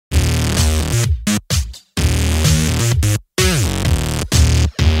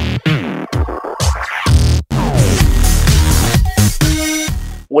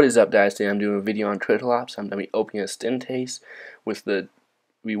What is up, guys? Today I'm doing a video on Col.Samuel. I'm going to be opening a stint case with the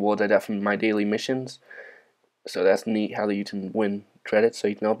rewards I got from my daily missions. So that's neat how you can win credits so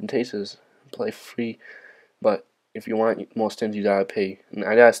you can open cases and play free. But if you want more stints, you gotta pay. And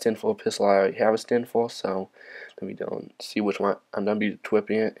I got a stint for a pistol I already have a stint for, so let me don't see which one I'm going to be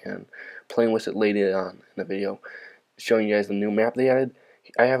equipping it and playing with it later on in the video. Showing you guys the new map they added.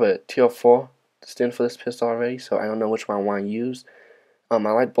 I have a tier 4 stint for this pistol already, so I don't know which one I want to use. I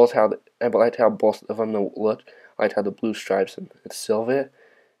like both how both of them look. I like how the blue stripes and it's silver,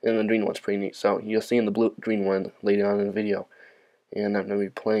 and the green one's pretty neat. So you'll see in the green one later on in the video. And I'm gonna be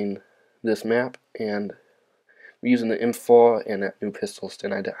playing this map and using the M4 and that new pistol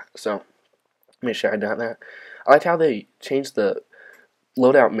stint I got. So make sure I got that. I like how they changed the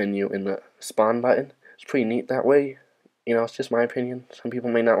loadout menu in the spawn button. It's pretty neat that way. You know, it's just my opinion. Some people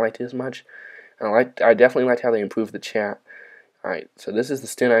may not like it as much. I definitely liked how they improved the chat. Alright, so this is the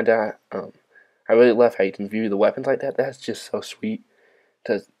stint I got. I really love how you can view the weapons like that. That's just so sweet.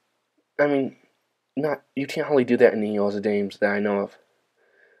 Because, I mean, you can't hardly do that in any other games that I know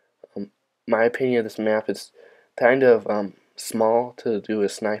of. My opinion of this map is kind of small to do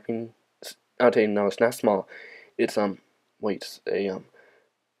with sniping. I'll tell you, no, it's not small. It's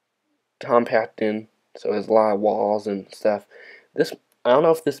compact in, so there's a lot of walls and stuff. I don't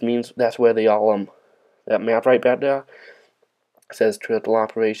know if this means that's where they all that map right back there. It says critical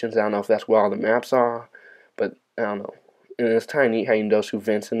operations. I don't know if that's where all the maps are, but I don't know. And it's kind of neat how you can go through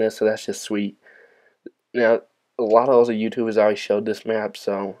vents in this, so that's just sweet. Now, a lot of other YouTubers already showed this map,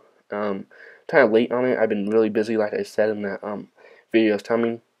 so kind of late on it. I've been really busy, like I said in that videos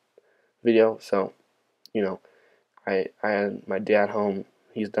coming video. So, you know, I had my dad home.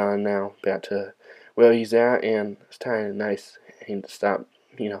 He's gone now, back to where he's at, and it's kind of nice to stop.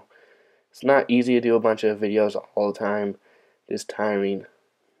 You know, it's not easy to do a bunch of videos all the time. It's tiring.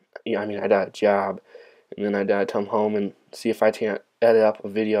 I mean, I got a job, and then I gotta come home and see if I can't edit up a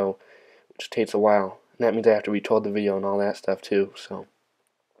video, which takes a while. And that means I have to record the video and all that stuff too. So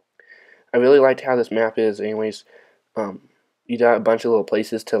I really liked how this map is. Anyways, you got a bunch of little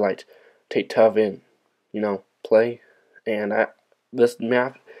places to like take tough in, you know, play. And this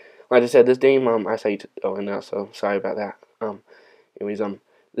map, like I said, this game I say oh, and now, so sorry about that. Anyways,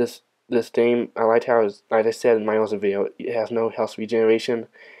 this game, I liked how, like I said in my other video, it has no health regeneration.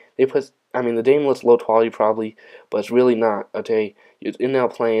 I mean, the game looks low quality probably, but it's really not. Okay, you're in there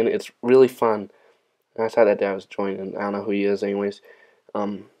playing, it's really fun. And I saw that dad was joining. I don't know who he is, anyways.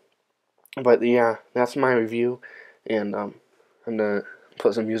 But yeah, that's my review, and I'm gonna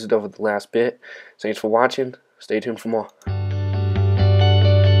put some music over the last bit. Thanks for watching. Stay tuned for more.